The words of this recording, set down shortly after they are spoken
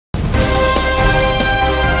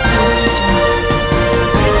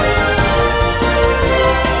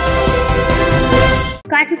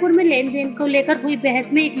काशीपुर में लेन देन को लेकर हुई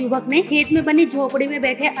बहस में एक युवक ने खेत में बनी झोपड़ी में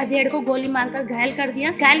बैठे अधेड़ को गोली मारकर घायल कर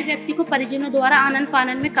दिया। घायल व्यक्ति को परिजनों द्वारा आनन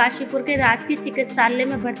फानन में काशीपुर के राजकीय चिकित्सालय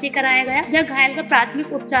में भर्ती कराया गया, जब घायल का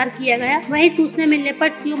प्राथमिक उपचार किया गया। वहीं सूचना मिलने पर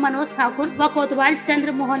सीओ मनोज ठाकुर व कोतवाल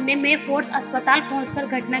चंद्र मोहन ने में फोर्स अस्पताल पहुंचकर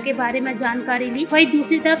घटना के बारे में जानकारी ली। वहीं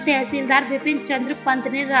दूसरी तरफ तहसीलदार विपिन चंद्र पंत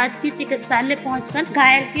ने राजकीय चिकित्सालय पहुंचकर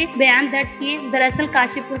घायल के बयान दर्ज किए। दरअसल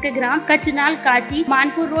काशीपुर के ग्राम कचनाल काजी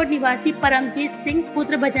मानपुर रोड निवासी परमजीत सिंह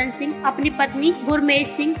पुत्र भजन सिंह अपनी पत्नी गुरमेश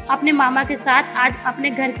सिंह अपने मामा के साथ आज अपने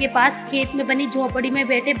घर के पास खेत में बनी झोपड़ी में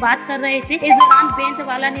बैठे बात कर रहे थे। इस दौरान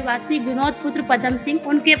बेंतवाला निवासी विनोद पुत्र पदम सिंह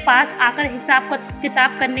उनके पास आकर हिसाब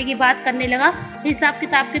किताब करने की बात करने लगा। हिसाब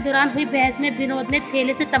किताब के दौरान हुई बहस में विनोद ने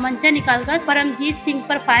थैले से तमंचा निकालकर परमजीत सिंह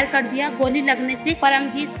पर फायर कर दिया। गोली लगने से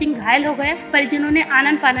परमजीत सिंह घायल हो गए। परिजनों ने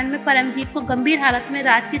आनन फानन में परमजीत को गंभीर हालत में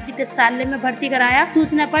राजकीय चिकित्सालय में भर्ती कराया।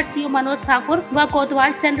 सूचना पर सीओ मनोज ठाकुर व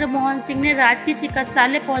कोतवाल चंद्र मोहन सिंह ने राजकीय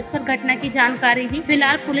चिकित्सालय पहुंचकर घटना की जानकारी दी।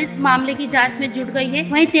 फिलहाल पुलिस मामले की जांच में जुट गई है।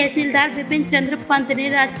 वहीं तहसीलदार विपिन चंद्र पंत ने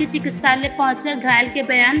राजकीय चिकित्सालय पहुंचकर घायल के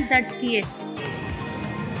बयान दर्ज किए।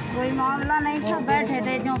 कोई मामला नहीं था, बैठे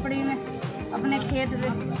थे झोपड़ी में अपने खेत में,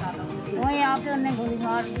 वहीं आके उन्हें गोली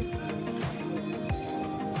मार दी।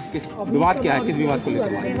 किस विवाद क्या है, किस विवाद को लेकर?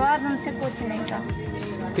 विवाद उनसे कुछ नहीं था।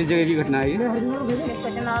 किस जगह की घटना है ये?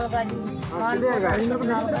 कचनाल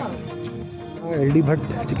का एलडी भट्ट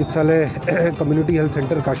चिकित्सालय कम्युनिटी हेल्थ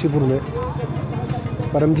सेंटर काशीपुर में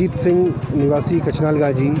परमजीत सिंह निवासी कचनाल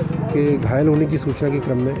गाजी के घायल होने की सूचना के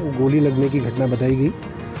क्रम में गोली लगने की घटना बताई गई।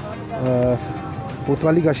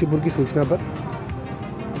 कोतवाली काशीपुर की सूचना पर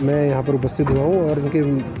मैं यहाँ पर उपस्थित हुआ हूँ और उनके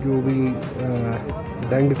जो भी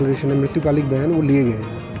डाइंग डिक्लेरेशन है, मृत्युकालिक बयान, वो लिए गए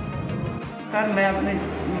हैं। सर मैं अपने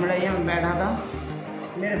मड़ैया में बैठा था,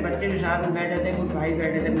 मेरे बच्चे भी साथ में बैठे थे, कुछ भाई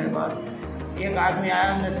बैठे थे मेरे पास। एक आदमी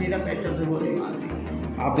आया, हमने सीधा पेट्रोल से गोली मार दी।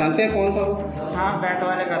 आप जानते हैं कौन था वो? हाँ, बैट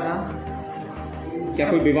वाले का था। क्या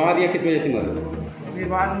कोई विवाद या किस वजह से मरा?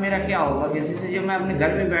 विवाद मेरा क्या होगा किसी से, जो मैं अपने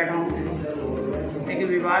घर में बैठा हूँ। लेकिन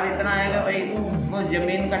विवाद इतना है कि भाई वो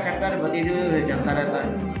ज़मीन का चक्कर भतीजे से चलता रहता है।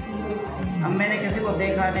 अब मैंने किसी को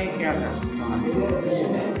देखा नहीं, क्या कर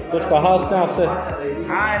कुछ कहा उसने आपसे?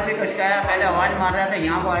 हाँ, ऐसे कुछ कहा। पहले आवाज़ मार रहा था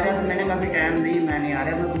यहाँ पर आ जाए, तो मैंने कहा टाइम नहीं, मैं नहीं आ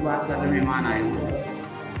रहा, मैं कुछ बात कर रहा, मेहमान आए हुए।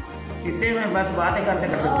 इतने में बस बातें करते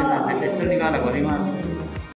करते मैं पिस्टल निकाला, गोली मार।